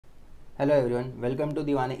Hello everyone, welcome to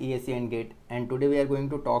Deewane ESC and GATE, and today we are going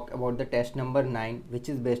to talk about the test number 9, which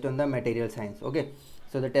is based on the material science. Okay,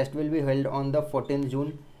 so the test will be held on the 14th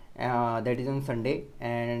June, that is on Sunday,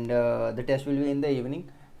 and the test will be in the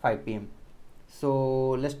evening 5 p.m. So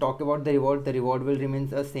let's talk about the reward. The reward will remain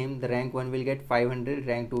the same. The rank 1 will get 500,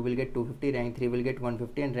 rank 2 will get 250, rank 3 will get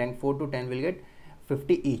 150, and rank 4 to 10 will get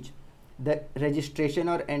 50 each. The registration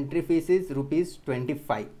or entry fees is rupees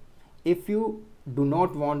 25. If you do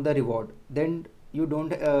not want the reward, then you don't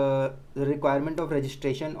the requirement of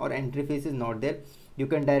registration or entry fees is not there. You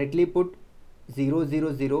can directly put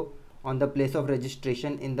 000 on the place of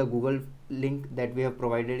registration in the Google link that we have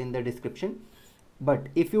provided in the description. But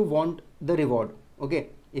if you want the reward, okay,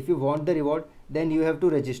 if you want the reward, then you have to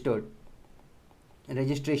register.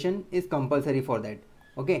 Registration is compulsory for that.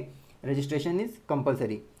 Okay, registration is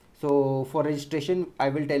compulsory. So for registration I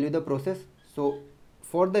will tell you the process. So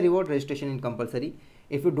for the reward, registration is compulsory.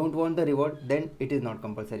 If you don't want the reward, then it is not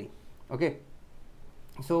compulsory. Okay,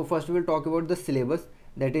 so first we will talk about the syllabus,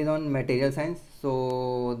 that is on material science.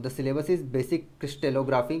 So the syllabus is basic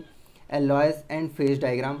crystallography, alloys and phase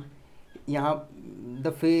diagram. Yahan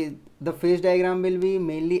the phase diagram will be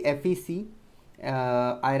mainly FEC,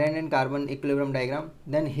 iron and carbon equilibrium diagram,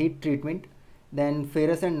 then heat treatment, then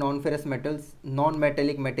ferrous and non-ferrous metals,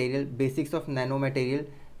 non-metallic material, basics of nanomaterial,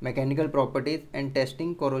 mechanical properties, and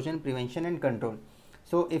testing, corrosion prevention and control.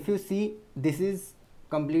 So if you see, this is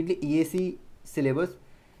completely EAC syllabus.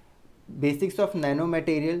 Basics of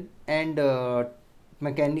nanomaterial and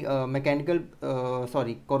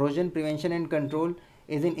corrosion prevention and control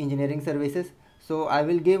is in engineering services. So I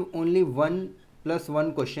will give only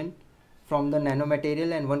 1+1 question from the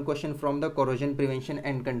nanomaterial and 1 question from the corrosion prevention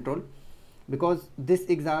and control, because this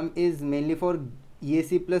exam is mainly for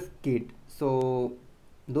EAC plus GATE. So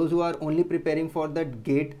those who are only preparing for that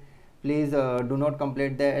GATE, please do not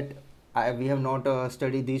complete that. We have not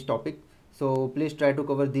studied these topics, so please try to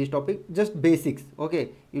cover these topics, just basics.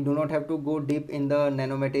 Okay, you do not have to go deep in the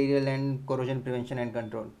nanomaterial and corrosion prevention and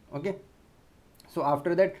control. Okay, so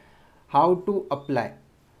after that, how to apply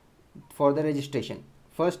for the registration.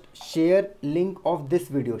 First, share link of this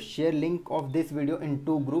video. Share link of this video in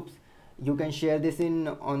 2 groups. You can share this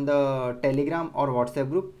on the Telegram or WhatsApp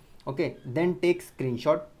group. Okay, then take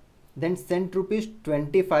screenshot, then send rupees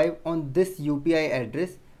 25 on this UPI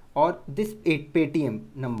address or this Paytm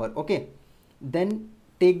number. Okay, then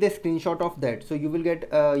take the screenshot of that. So you will get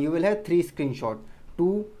you will have 3 screenshot,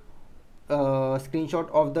 2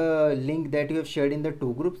 screenshot of the link that you have shared in the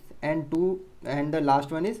 2 groups, and the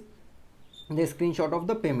last one is the screenshot of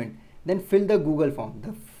the payment. Then fill the Google form.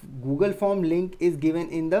 The Google form link is given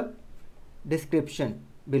in the description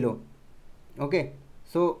below. Okay,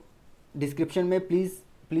 so description में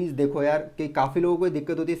please देखो यार, कि काफ़ी लोगों को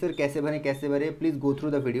दिक्कत होती है सर कैसे भरें. Please go through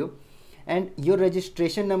the video, and your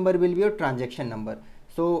registration number will be your transaction number.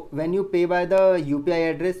 So when you पे बाय द UPI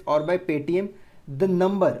एड्रेस और bye Paytm, the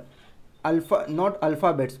number not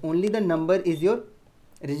alphabets, only the number is your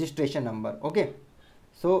registration number. Okay,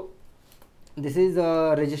 so this is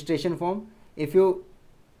a registration form. If you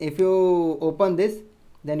open this,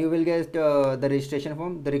 then you will get the registration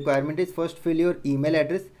form. The requirement is first fill your email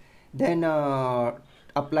address, then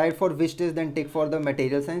apply for which test, then take for the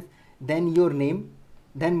material science, then your name,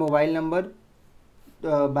 then mobile number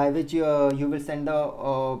by which you will send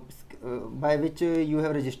the by which you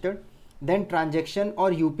have registered, then transaction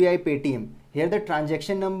or UPI Paytm. Here the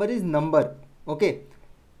transaction number is number. Okay,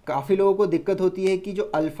 काफ़ी लोगों को दिक्कत होती है कि जो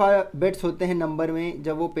alphabets होते हैं नंबर में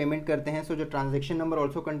जब वो पेमेंट करते हैं, सो जो transaction number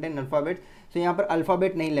also contain alphabet. सो यहाँ पर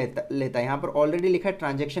अल्फ़ाबेट नहीं लेता यहाँ पर ऑलरेडी लिखा है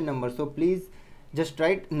transaction number. So please just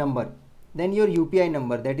write number, then your UPI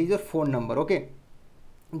number, that is your phone number. Okay,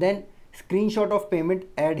 then screenshot of payment,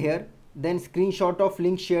 add here, then screenshot of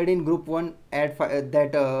link shared in group 1, add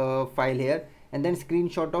that file here, and then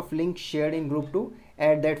screenshot of link shared in group 2,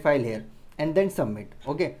 add that file here, and then submit.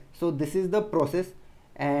 Okay, so this is the process,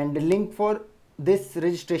 and link for this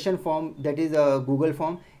registration form, that is a Google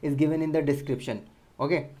form, is given in the description.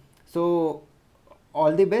 Okay, so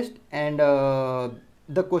all the best, and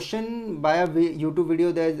the question by a YouTube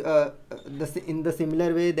video, there's in the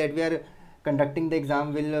similar way that we are conducting the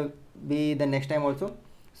exam will be the next time also.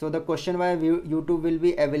 So the question via YouTube will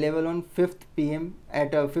be available on 5th PM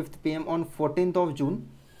at 5th PM on 14th of June,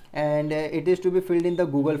 and it is to be filled in the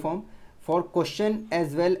Google form. For question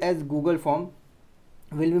as well as Google form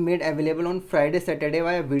will be made available on Friday, Saturday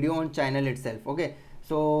via video on channel itself. Okay,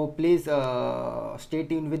 so please stay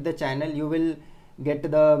tuned with the channel. You will get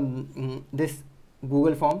the this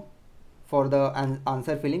Google form for the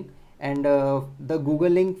answer filling, and the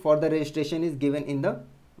Google link for the registration is given in the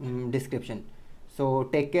description. So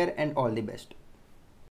take care and all the best.